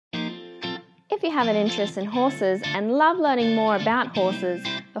If you have an interest in horses and love learning more about horses,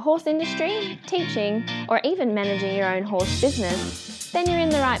 the horse industry, teaching, or even managing your own horse business, then you're in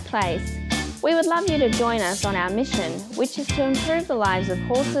the right place. We would love you to join us on our mission, which is to improve the lives of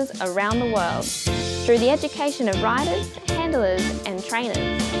horses around the world through the education of riders, handlers, and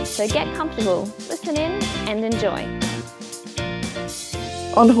trainers. So get comfortable, listen in, and enjoy.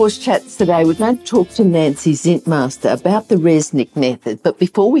 On Horse Chats today, we're going to talk to Nancy Zintsmaster about the Resnick method. But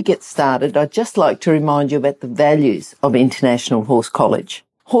before we get started, I'd just like to remind you about the values of International Horse College.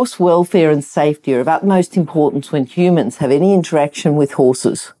 Horse welfare and safety are of utmost importance when humans have any interaction with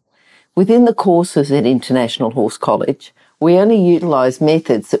horses. Within the courses at International Horse College, we only utilise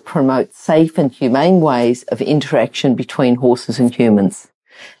methods that promote safe and humane ways of interaction between horses and humans.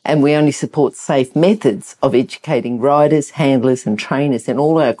 And we only support safe methods of educating riders, handlers and trainers in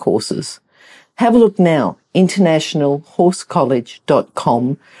all our courses. Have a look now,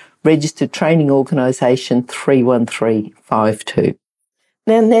 internationalhorsecollege.com, registered training organisation 31352.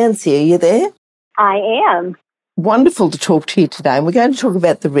 Now, Nancy, are you there? I am. Wonderful to talk to you today. And we're going to talk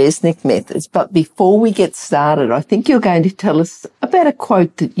about the Resnick methods. But before we get started, I think you're going to tell us about a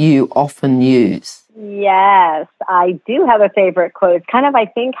quote that you often use. Yes, I do have a favorite quote. It's kind of, I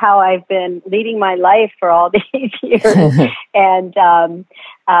think, how I've been leading my life for all these years. and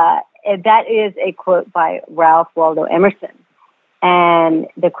that is a quote by Ralph Waldo Emerson. And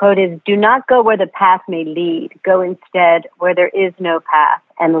the quote is, "Do not go where the path may lead. Go instead where there is no path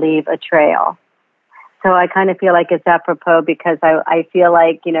and leave a trail." So I kind of feel like it's apropos because I feel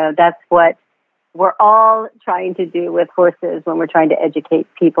like, that's what we're all trying to do with horses when we're trying to educate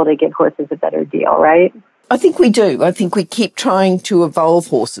people to give horses a better deal, right? I think we do. I think we keep trying to evolve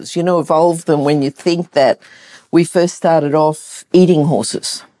horses, evolve them when you think that we first started off eating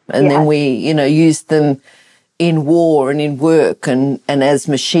horses and then we, used them in war and in work and as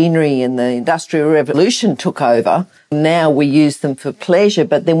machinery and the Industrial Revolution took over, now we use them for pleasure,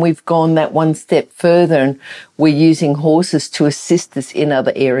 but then we've gone that one step further and we're using horses to assist us in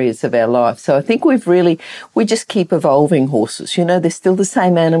other areas of our life. So I think we just keep evolving horses. They're still the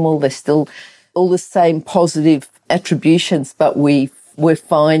same animal, they're still all the same positive attributions, but we're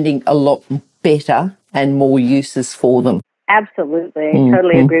finding a lot better and more uses for them. Absolutely.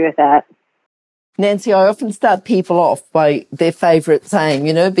 Totally agree with that. Nancy, I often start people off by their favourite saying,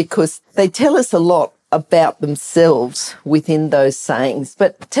 because they tell us a lot about themselves within those sayings.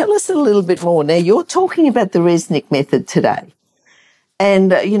 But tell us a little bit more. Now, you're talking about the Resnick method today.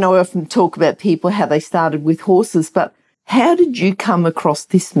 And, I often talk about people, how they started with horses. But how did you come across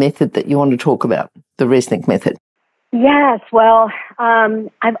this method that you want to talk about, the Resnick method? Yes, well,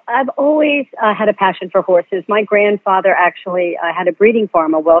 I've always had a passion for horses. My grandfather actually had a breeding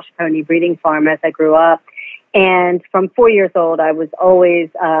farm, a Welsh pony breeding farm as I grew up. And from 4 years old, I was always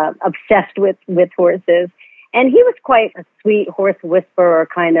obsessed with horses. And he was quite a sweet horse whisperer,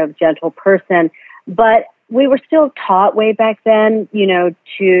 kind of gentle person. But we were still taught way back then, the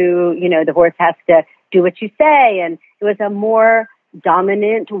horse has to do what you say. And it was a more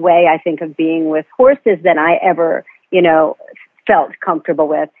dominant way, I think, of being with horses than I ever felt comfortable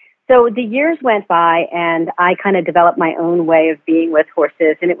with. So the years went by and I kind of developed my own way of being with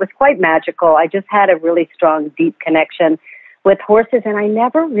horses and it was quite magical. I just had a really strong, deep connection with horses and I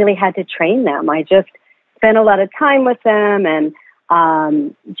never really had to train them. I just spent a lot of time with them and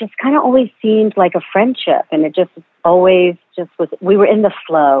just kind of always seemed like a friendship and it just always was, we were in the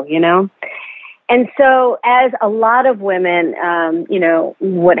flow, And so as a lot of women,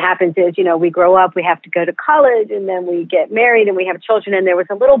 what happens is, we grow up, we have to go to college and then we get married and we have children. And there was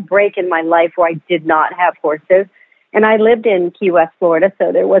a little break in my life where I did not have horses. And I lived in Key West, Florida,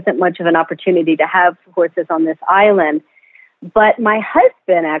 so there wasn't much of an opportunity to have horses on this island. But my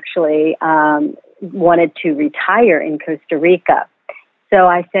husband actually wanted to retire in Costa Rica. So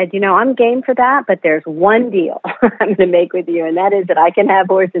I said, I'm game for that, but there's one deal I'm going to make with you, and that is that I can have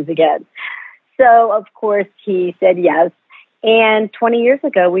horses again. So, of course, he said yes. And 20 years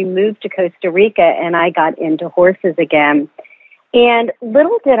ago, we moved to Costa Rica, and I got into horses again. And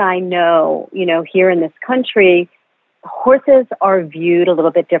little did I know, here in this country, horses are viewed a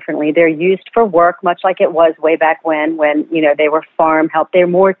little bit differently. They're used for work, much like it was way back when they were farm help. They're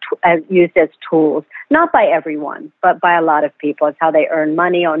more used as tools, not by everyone, but by a lot of people. It's how they earn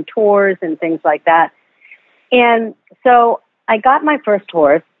money on tours and things like that. And so I got my first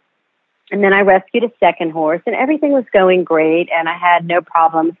horse. And then I rescued a second horse, and everything was going great, and I had no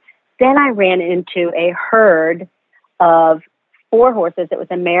problems. Then I ran into a herd of 4 horses. It was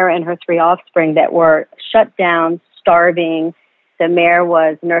a mare and her 3 offspring that were shut down, starving. The mare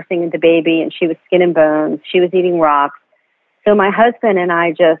was nursing the baby, and she was skin and bones. She was eating rocks. So my husband and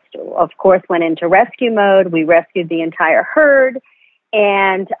I just, of course, went into rescue mode. We rescued the entire herd.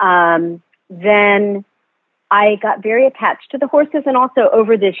 And then I got very attached to the horses. And also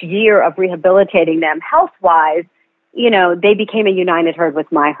over this year of rehabilitating them health-wise, they became a united herd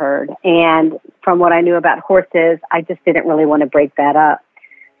with my herd. And from what I knew about horses, I just didn't really want to break that up.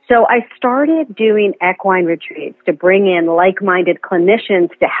 So I started doing equine retreats to bring in like-minded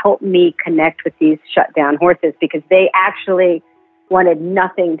clinicians to help me connect with these shut-down horses, because they actually wanted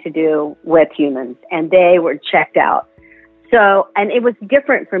nothing to do with humans and they were checked out. So, and it was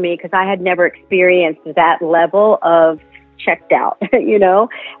different for me because I had never experienced that level of checked out,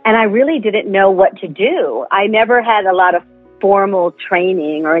 and I really didn't know what to do. I never had a lot of formal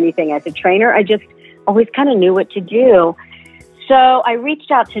training or anything as a trainer. I just always kind of knew what to do. So I reached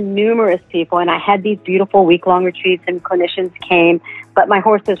out to numerous people, and I had these beautiful week-long retreats, and clinicians came, but my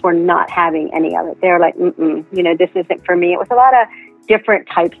horses were not having any of it. They were like, this isn't for me. It was a lot of different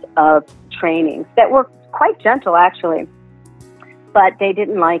types of trainings that were quite gentle, actually, but they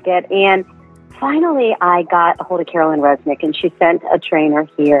didn't like it. And finally, I got a hold of Carolyn Resnick, and she sent a trainer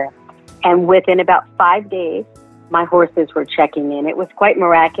here. And within about 5 days, my horses were checking in. It was quite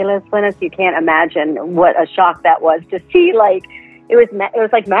miraculous, Glenys. You can't imagine what a shock that was to see. It was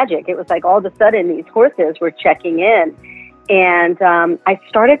like magic. It was like all of a sudden these horses were checking in. And I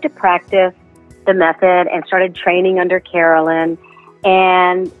started to practice the method and started training under Carolyn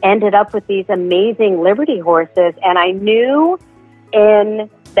and ended up with these amazing Liberty horses. And I knew in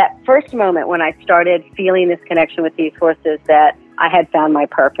that first moment when I started feeling this connection with these horses that I had found my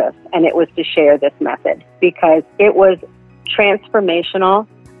purpose, and it was to share this method because it was transformational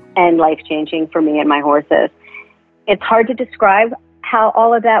and life-changing for me and my horses. It's hard to describe how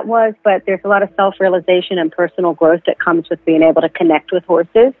all of that was, but there's a lot of self-realization and personal growth that comes with being able to connect with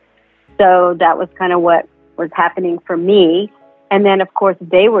horses. So that was kind of what was happening for me. And then, of course,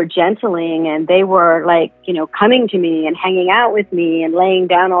 they were gentling, and they were coming to me and hanging out with me and laying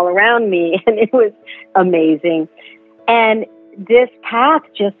down all around me. And it was amazing. And this path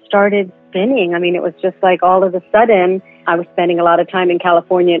just started spinning. I mean, it was just like all of a sudden I was spending a lot of time in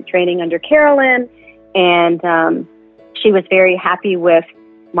California training under Carolyn, and she was very happy with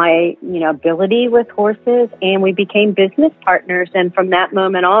my, ability with horses, and we became business partners. And from that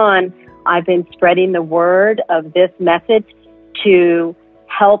moment on, I've been spreading the word of this method to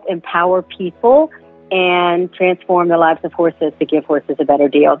help empower people and transform the lives of horses to give horses a better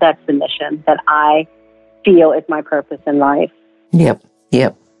deal. That's the mission that I feel is my purpose in life. Yep.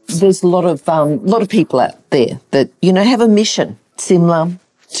 There's a lot of people out there that, have a mission similar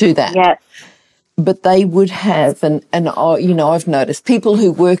to that. Yes. But they would have, and I've noticed people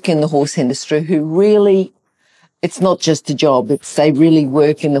who work in the horse industry who really, it's not just a job, they really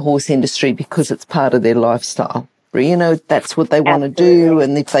work in the horse industry because it's part of their lifestyle. That's what they want to do,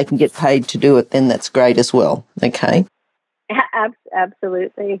 and if they can get paid to do it, then that's great as well, okay?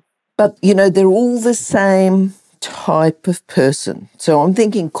 Absolutely. But, they're all the same type of person. So I'm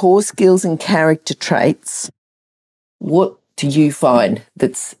thinking core skills and character traits. What do you find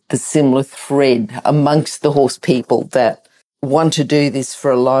that's the similar thread amongst the horse people that want to do this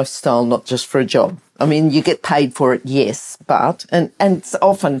for a lifestyle, not just for a job? I mean, you get paid for it, yes, but, and it's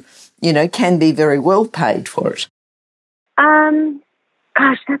often, can be very well paid for it.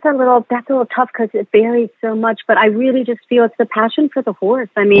 Gosh, that's a little tough because it varies so much, but I really just feel it's the passion for the horse.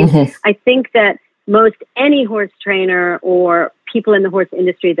 I mean, I think that most any horse trainer or people in the horse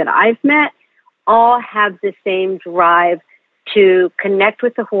industry that I've met all have the same drive to connect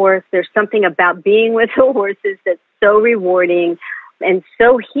with the horse. There's something about being with the horses that's so rewarding and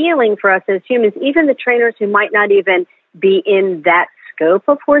so healing for us as humans. Even the trainers who might not even be in that scope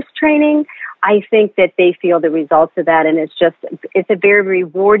of horse training, I think that they feel the results of that. And it's a very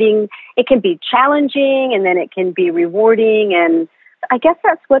rewarding, it can be challenging and then it can be rewarding. And I guess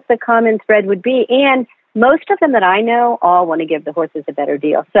that's what the common thread would be. And most of them that I know all want to give the horses a better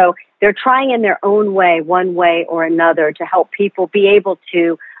deal. So they're trying in their own way, one way or another, to help people be able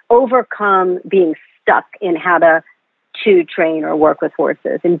to overcome being stuck in how to train or work with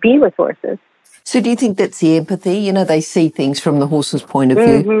horses and be with horses. So do you think that's the empathy? They see things from the horse's point of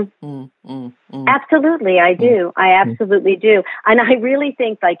view. Absolutely, I do. I absolutely do. And I really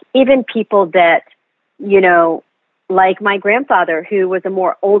think even people that, like my grandfather, who was a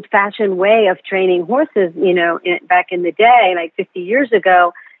more old-fashioned way of training horses, back in the day, like 50 years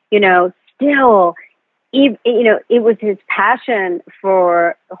ago, still, it was his passion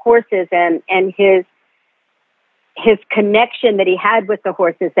for horses and his connection that he had with the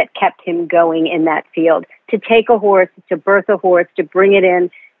horses that kept him going in that field. To take a horse, to birth a horse, to bring it in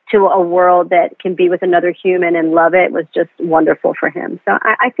to a world that can be with another human and love it was just wonderful for him. So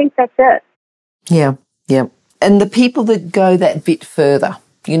I think that's it. Yeah, yeah. And the people that go that bit further,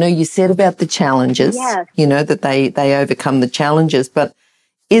 you know, you said about the challenges, Yes. you know, that they overcome the challenges, but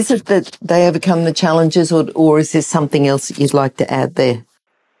is it that they overcome the challenges or is there something else that you'd like to add there?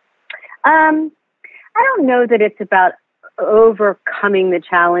 I don't know that it's about overcoming the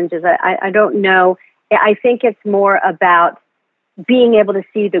challenges. I don't know. I think it's more about being able to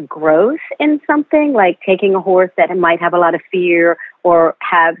see the growth in something, like taking a horse that might have a lot of fear or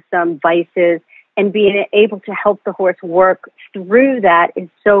have some vices, and being able to help the horse work through that is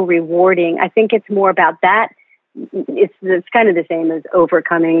so rewarding. I think it's more about that. It's kind of the same as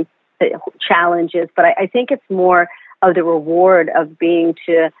overcoming the challenges, but I think it's more of the reward of being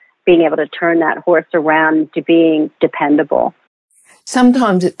able to turn that horse around to being dependable.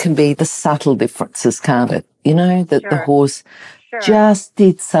 Sometimes it can be the subtle differences, can't it? You know, that the horse just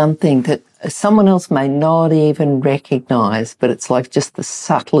did something that someone else may not even recognize, but it's like just the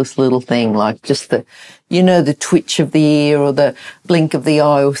subtlest little thing, like just the, you know, the twitch of the ear or the blink of the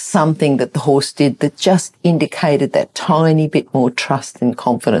eye or something that the horse did that just indicated that tiny bit more trust and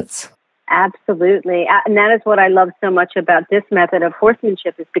confidence. Absolutely. And that is what I love so much about this method of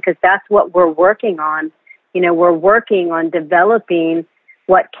horsemanship, is because that's what we're working on. You know, we're working on developing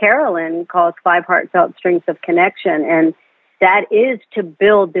what Carolyn calls 5 heartfelt strings of connection. And that is to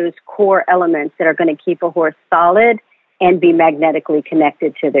build those core elements that are going to keep a horse solid and be magnetically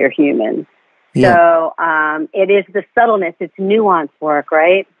connected to their human. Yeah. So it is the subtleness. It's nuance work,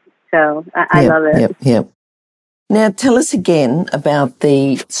 right? So I love it. Yeah. Now, tell us again about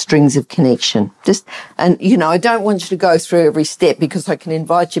the strings of connection. And, you know, I don't want you to go through every step because I can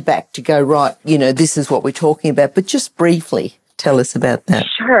invite you back to go, right, you know, this is what we're talking about, but just briefly tell us about that.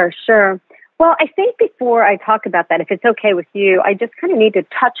 Sure. Well, I think before I talk about that, if it's okay with you, I just kind of need to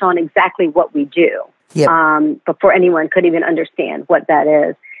touch on exactly what we do before anyone could even understand what that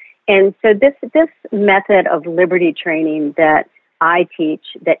is. And so this method of liberty training that I teach,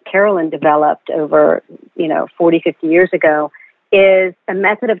 that Carolyn developed over, 40, 50 years ago, is a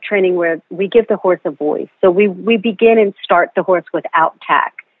method of training where we give the horse a voice. So we begin and start the horse without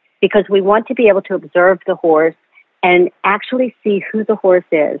tack, because we want to be able to observe the horse and actually see who the horse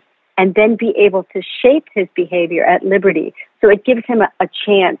is, and then be able to shape his behavior at liberty. So it gives him a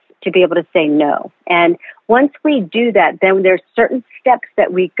chance to be able to say no. And once we do that, then there's certain steps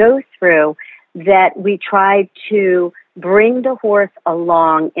that we go through that we try to bring the horse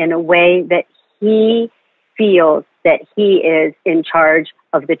along in a way that he feels that he is in charge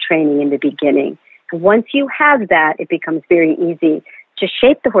of the training in the beginning. And once you have that, it becomes very easy to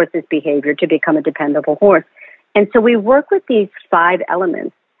shape the horse's behavior to become a dependable horse. And so we work with these 5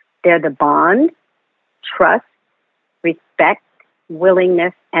 elements. They're the bond, trust, respect,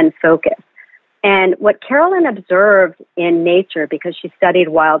 willingness, and focus. And what Carolyn observed in nature, because she studied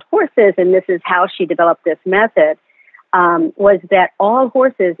wild horses, and this is how she developed this method, was that all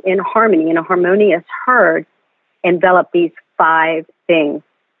horses in harmony, in a harmonious herd, envelop these 5 things.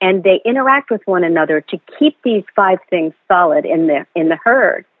 And they interact with one another to keep these 5 things solid in the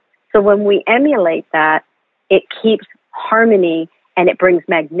herd. So when we emulate that, it keeps harmony and it brings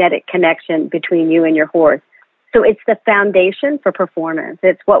magnetic connection between you and your horse. So it's the foundation for performance.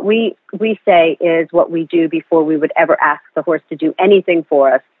 It's what we say is what we do before we would ever ask the horse to do anything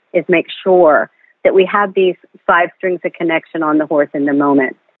for us, is make sure that we have these 5 strings of connection on the horse in the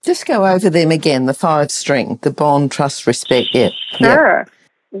moment. Just go over them again, the 5 string, the bond, trust, respect. Yeah. Sure.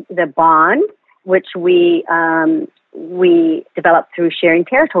 Yeah. The bond, which we develop through sharing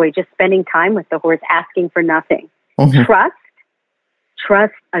territory, just spending time with the horse, asking for nothing. Mm-hmm.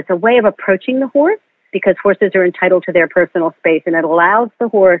 Trust is a way of approaching the horse, because horses are entitled to their personal space, and it allows the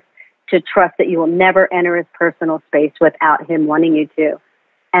horse to trust that you will never enter his personal space without him wanting you to.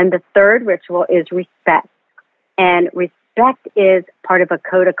 And the third ritual is respect. And respect is part of a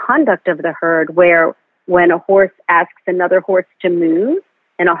code of conduct of the herd, where when a horse asks another horse to move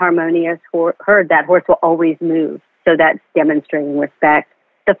in a harmonious herd, that horse will always move. So that's demonstrating respect.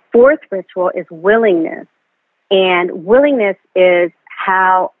 The fourth ritual is willingness. And willingness is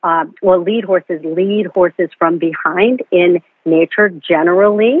how, lead horses from behind in nature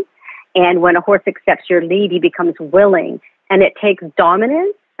generally. And when a horse accepts your lead, he becomes willing. And it takes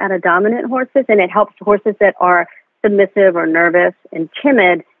dominance out of dominant horses, and it helps horses that are submissive or nervous and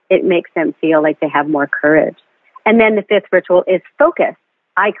timid. It makes them feel like they have more courage. And then the fifth ritual is focus,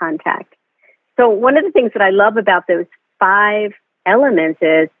 eye contact. So one of the things that I love about those 5 elements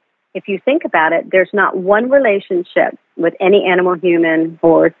is, if you think about it, there's not one relationship with any animal, human,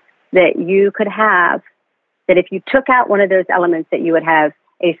 horse that you could have that if you took out one of those elements that you would have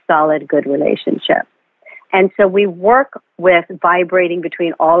a solid, good relationship. And so we work with vibrating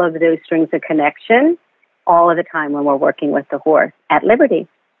between all of those strings of connection all of the time when we're working with the horse at Liberty.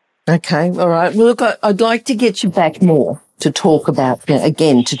 Okay, all right. Well, look, I'd like to get you back more to talk about, talk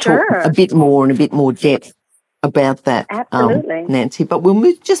a bit more and a bit more depth about that, Absolutely. Nancy. But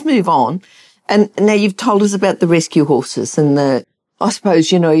we'll just move on. And now you've told us about the rescue horses and I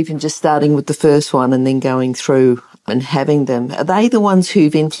suppose, even just starting with the first one and then going through and having them. Are they the ones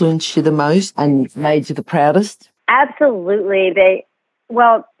who've influenced you the most and made you the proudest? Absolutely.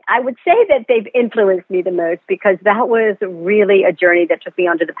 I would say that they've influenced me the most because that was really a journey that took me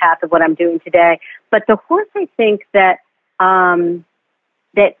onto the path of what I'm doing today. But the horse I think that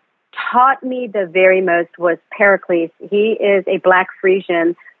that taught me the very most was Pericles. He is a black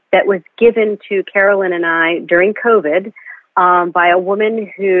Frisian that was given to Carolyn and I during COVID by a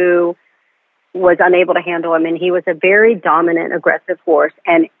woman who was unable to handle him. And he was a very dominant, aggressive horse.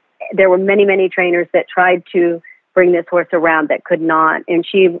 And there were many, many trainers that tried to bring this horse around that could not. And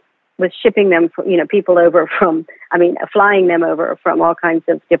she was shipping them, people over flying them over from all kinds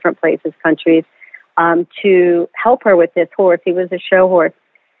of different places, countries, to help her with this horse. He was a show horse.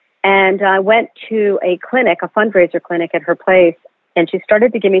 And I went to a clinic, a fundraiser clinic at her place, and she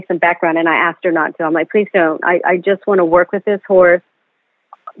started to give me some background, and I asked her not to. I'm like, please don't. I just want to work with this horse,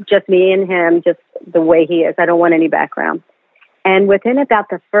 just me and him, just the way he is. I don't want any background. And within about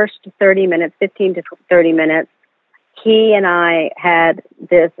the first 30 minutes, 15 to 30 minutes, he and I had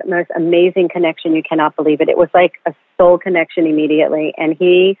this most amazing connection. You cannot believe it. It was like a soul connection immediately. And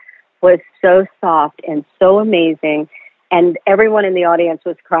he was so soft and so amazing. And everyone in the audience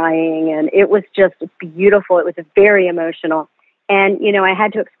was crying. And it was just beautiful. It was very emotional. And, I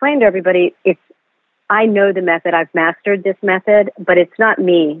had to explain to everybody, I know the method. I've mastered this method, but it's not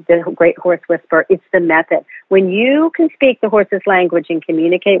me, the great horse whisperer. It's the method. When you can speak the horse's language and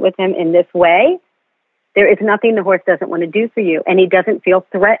communicate with him in this way, there is nothing the horse doesn't want to do for you, and he doesn't feel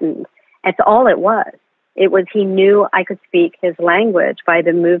threatened. That's all it was. It was he knew I could speak his language by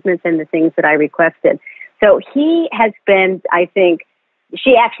the movements and the things that I requested. So he has been, I think,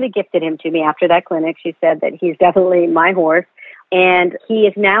 she actually gifted him to me after that clinic. She said that he's definitely my horse. And he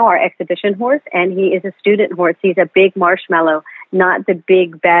is now our exhibition horse, and he is a student horse. He's a big marshmallow, not the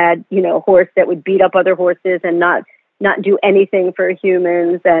big, bad, horse that would beat up other horses and not do anything for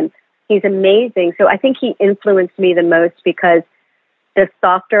humans. And he's amazing. So I think he influenced me the most because the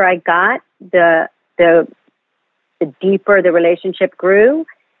softer I got, the deeper the relationship grew,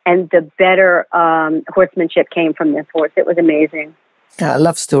 and the better horsemanship came from this horse. It was amazing. I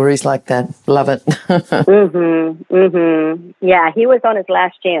love stories like that. Love it. Yeah, he was on his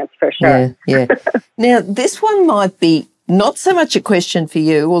last chance for sure. Yeah. Now, this one might be not so much a question for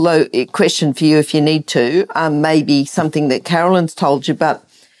you, although a question for you if you need to, maybe something that Carolyn's told you, but,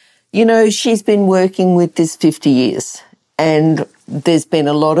 she's been working with this 50 years and there's been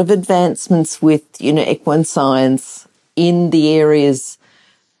a lot of advancements with, equine science in the areas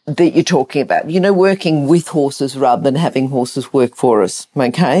that you're talking about, working with horses rather than having horses work for us,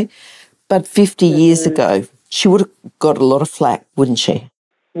 okay? But 50 years ago, she would have got a lot of flack, wouldn't she?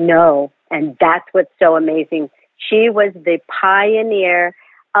 No, and that's what's so amazing. She was the pioneer.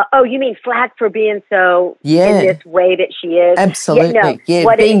 You mean flack for being so in this way that she is? Absolutely,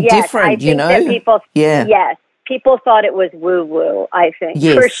 being different, that people, yes, people thought it was woo-woo, I think,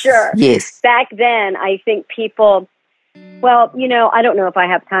 for sure. Yes. Back then, I think people... Well, I don't know if I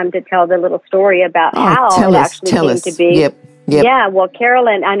have time to tell the little story about how it actually came to be. Yep. Yeah, well,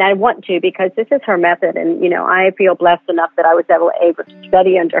 Carolyn, and I want to because this is her method, and, I feel blessed enough that I was able to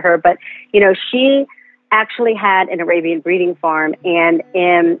study under her. But, she actually had an Arabian breeding farm,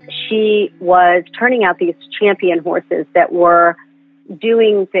 and she was turning out these champion horses that were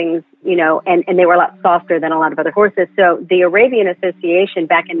doing things, and they were a lot softer than a lot of other horses. So the Arabian Association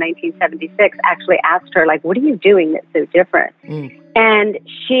back in 1976 actually asked her, what are you doing that's so different? And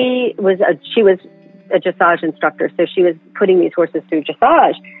she was a dressage instructor. So she was putting these horses through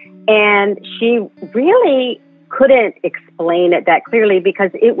dressage, and she really couldn't explain it that clearly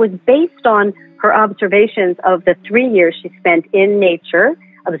because it was based on her observations of the 3 years she spent in nature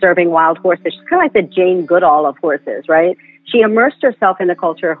observing wild horses. She's kind of like the Jane Goodall of horses, right? She immersed herself in the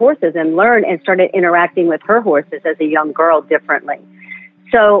culture of horses and learned and started interacting with her horses as a young girl differently.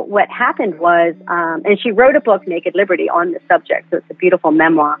 So what happened was, and she wrote a book, Naked Liberty, on the subject, so it's a beautiful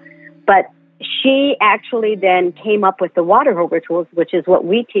memoir, but she actually then came up with the water rituals, which is what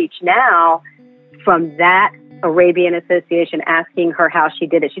we teach now, from that Arabian Association asking her how she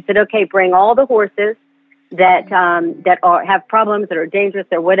did it. She said, okay, bring all the horses that have problems, that are dangerous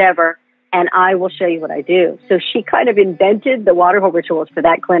or whatever, and I will show you what I do. So she kind of invented the water hole rituals for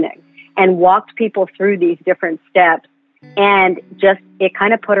that clinic and walked people through these different steps. And just, it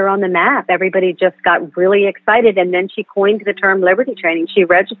kind of put her on the map. Everybody just got really excited. And then she coined the term Liberty Training. She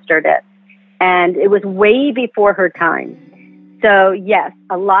registered it. And it was way before her time. So yes,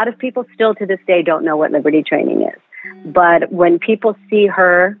 a lot of people still to this day don't know what Liberty Training is. But when people see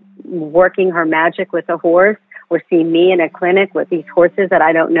her working her magic with a horse, or see me in a clinic with these horses that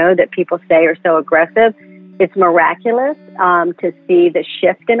I don't know that people say are so aggressive, it's miraculous to see the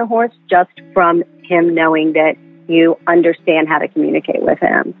shift in a horse just from him knowing that you understand how to communicate with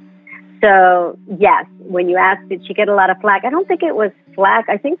him. So, yes, when you asked, did she get a lot of flack? I don't think it was flack.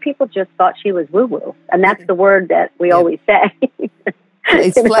 I think people just thought she was woo-woo. And that's the word that we always say.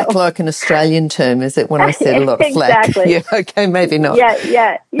 It's flack like an Australian term, is it, when I said a lot of flack? Exactly. Yeah, okay, maybe not.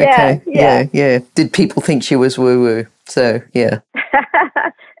 Yeah. Did people think she was woo-woo? So, yeah.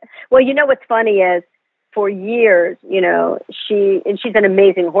 Well, you know what's funny is, for years, she's an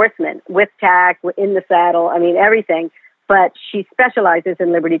amazing horseman with tack, in the saddle, I mean, everything. But she specializes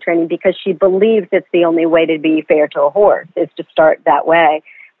in Liberty Training because she believes it's the only way to be fair to a horse is to start that way.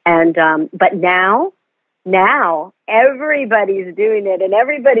 And but now everybody's doing it, and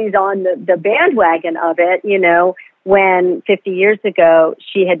everybody's on the bandwagon of it. When 50 years ago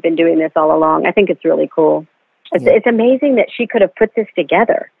she had been doing this all along. I think it's really cool. It's amazing that she could have put this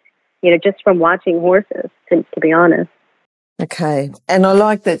together. Just from watching horses, to be honest. Okay. And I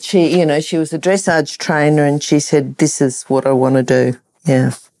like that she was a dressage trainer and she said, this is what I want to do.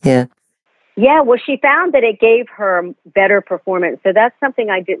 Yeah. Yeah, well, she found that it gave her better performance. So that's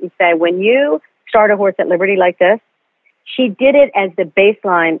something I didn't say. When you start a horse at Liberty like this, she did it as the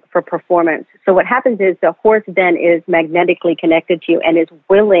baseline for performance. So what happens is the horse then is magnetically connected to you and is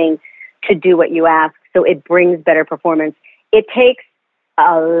willing to do what you ask. So it brings better performance. It takes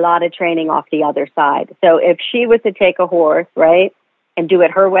a lot of training off the other side. So if she was to take a horse, right, and do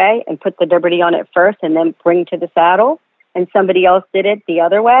it her way and put the Liberty on it first and then bring to the saddle, and somebody else did it the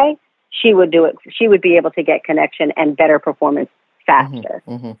other way, she would do it. She would be able to get connection and better performance faster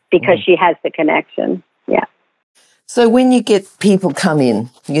because she has the connection. Yeah. So when you get people come in,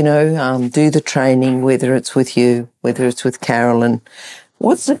 do the training, whether it's with you, whether it's with Carolyn,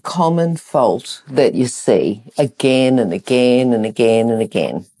 what's a common fault that you see again and again and again and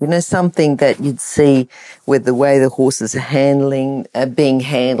again? Something that you'd see with the way the horses are being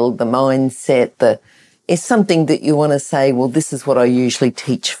handled, the mindset, is something that you want to say, well, this is what I usually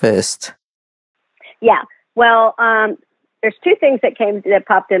teach first. Yeah. Well, there's two things that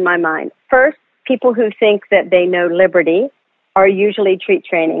popped in my mind. First, people who think that they know Liberty are usually treat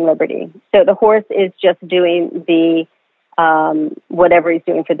training Liberty. So the horse is just doing the whatever he's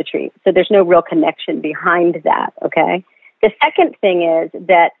doing for the treat. So there's no real connection behind that, okay? The second thing is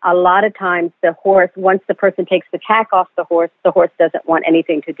that a lot of times the horse, once the person takes the tack off the horse doesn't want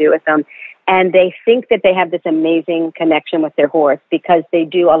anything to do with them. And they think that they have this amazing connection with their horse because they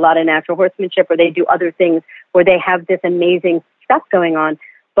do a lot of natural horsemanship or they do other things where they have this amazing stuff going on.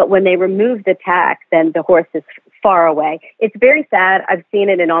 But when they remove the tack, then the horse is far away. It's very sad. I've seen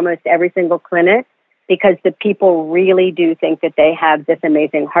it in almost every single clinic, because the people really do think that they have this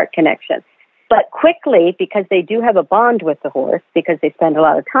amazing heart connection. But quickly, because they do have a bond with the horse, because they spend a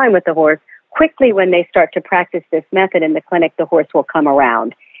lot of time with the horse, quickly when they start to practice this method in the clinic, the horse will come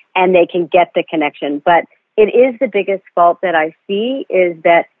around and they can get the connection. But it is the biggest fault that I see is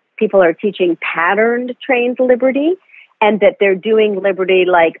that people are teaching patterned trained Liberty and that they're doing Liberty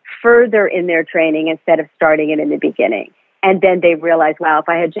like further in their training instead of starting it in the beginning. And then they realize, wow, if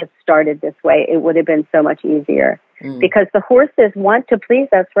I had just started this way, it would have been so much easier. Because the horses want to please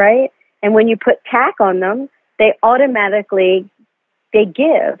us, right? And when you put tack on them, they automatically, they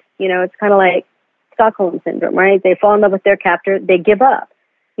give. It's kind of like Stockholm Syndrome, right? They fall in love with their captor, they give up.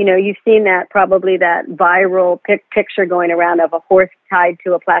 You've seen probably that viral picture going around of a horse tied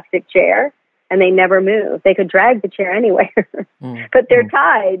to a plastic chair, and they never move. They could drag the chair anywhere, but they're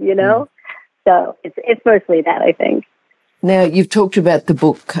tied, So it's mostly that, I think. Now, you've talked about the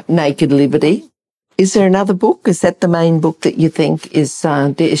book Naked Liberty. Is there another book? Is that the main book that you think is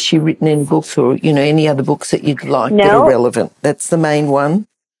she written in books or, any other books that you'd like that are relevant? That's the main one?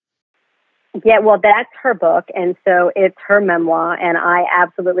 Yeah, well, that's her book, and so it's her memoir, and I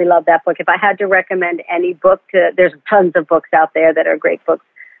absolutely love that book. If I had to recommend any book, there's tons of books out there that are great books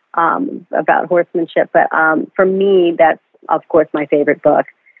about horsemanship, but for me, that's, of course, my favorite book.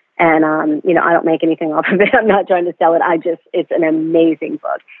 And, I don't make anything off of it. I'm not trying to sell it. It's an amazing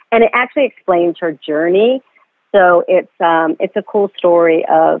book. And it actually explains her journey. So it's a cool story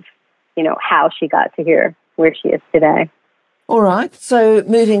of, how she got to here, where she is today. All right. So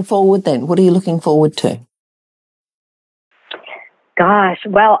moving forward then, what are you looking forward to? Gosh,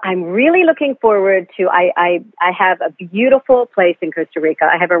 well, I'm really looking forward to, I have a beautiful place in Costa Rica.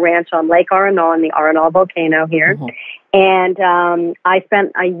 I have a ranch on Lake Arenal and the Arenal volcano here. Mm-hmm. And I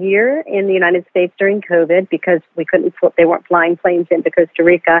spent a year in the United States during COVID because they weren't flying planes into Costa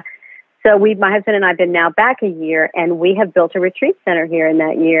Rica. So my husband and I have been now back a year, and we have built a retreat center here in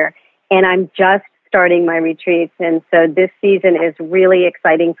that year. And I'm just starting my retreats. And so this season is really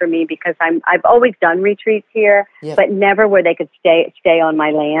exciting for me because I've always done retreats here, yep, but never where they could stay on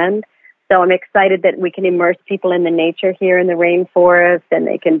my land. So I'm excited that we can immerse people in the nature here in the rainforest, and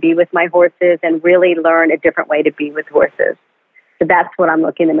they can be with my horses and really learn a different way to be with horses. So that's what I'm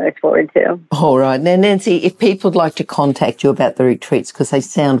looking the most forward to. All right. Now, Nancy, if people would like to contact you about the retreats, because they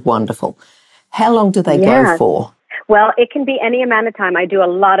sound wonderful, how long do they go for? Well, it can be any amount of time. I do a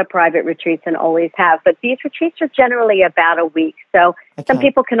lot of private retreats and always have, but these retreats are generally about a week. So some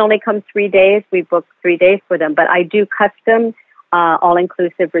people can only come 3 days. We book 3 days for them, but I do custom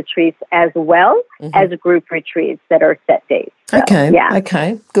all-inclusive retreats as well, mm-hmm, as group retreats that are set dates. So,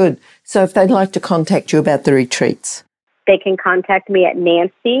 Okay, good. So if they'd like to contact you about the retreats, they can contact me at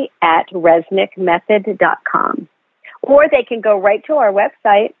nancy@resnickmethod.com, or they can go right to our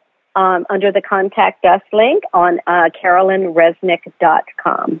website under the Contact Us link on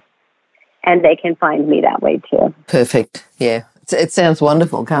carolynresnick.com, and they can find me that way too. Perfect. Yeah. It sounds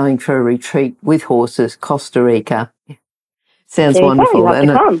wonderful going for a retreat with horses, Costa Rica. Sounds wonderful. And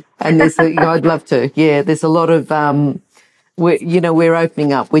there's I'd love to. Yeah, there's a lot of, we're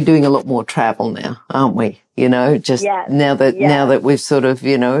opening up. We're doing a lot more travel now, aren't we? Now that we've sort of,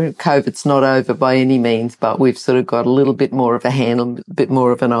 COVID's not over by any means, but we've sort of got a little bit more of a handle, a bit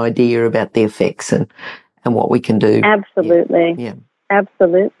more of an idea about the effects and what we can do. Absolutely. Yeah.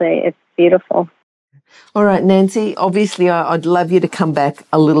 Absolutely. It's beautiful. All right, Nancy, obviously I'd love you to come back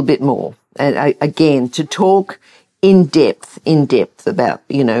a little bit more and again to talk in depth about,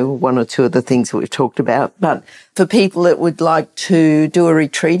 one or two of the things that we've talked about. But for people that would like to do a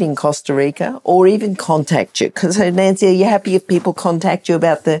retreat in Costa Rica or even contact you, because Nancy, are you happy if people contact you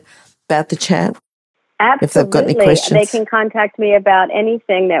about the chat? Absolutely. If they've got any questions. They can contact me about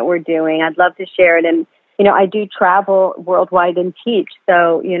anything that we're doing. I'd love to share it. And, I do travel worldwide and teach.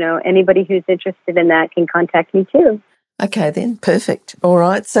 So, anybody who's interested in that can contact me too. Okay then, perfect. All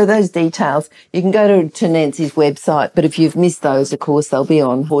right, so those details, you can go to Nancy's website, but if you've missed those, of course, they'll be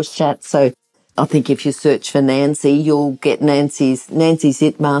on Horse Chat. So I think if you search for Nancy, you'll get Nancy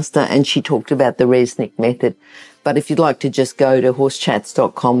Zintsmaster, and she talked about the Resnick method. But if you'd like to just go to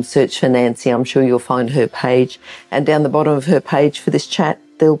horsechats.com, search for Nancy, I'm sure you'll find her page. And down the bottom of her page for this chat,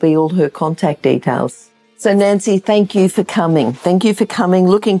 there'll be all her contact details. So Nancy, thank you for coming. Thank you for coming.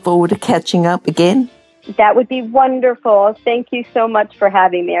 Looking forward to catching up again. That would be wonderful. Thank you so much for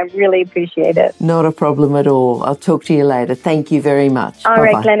having me. I really appreciate it. Not a problem at all. I'll talk to you later. Thank you very much. All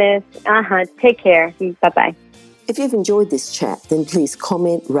right, Glenys. Take care. Bye-bye. If you've enjoyed this chat, then please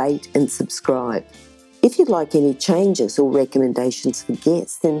comment, rate and subscribe. If you'd like any changes or recommendations for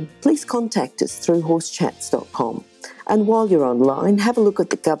guests, then please contact us through horsechats.com. And while you're online, have a look at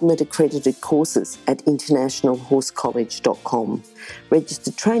the government-accredited courses at internationalhorsecollege.com.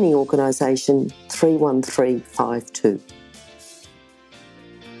 Registered Training Organisation 31352.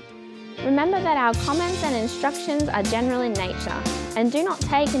 Remember that our comments and instructions are general in nature and do not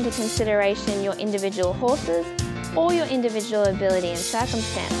take into consideration your individual horses or your individual ability and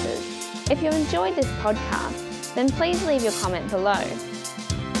circumstances. If you enjoyed this podcast, then please leave your comment below.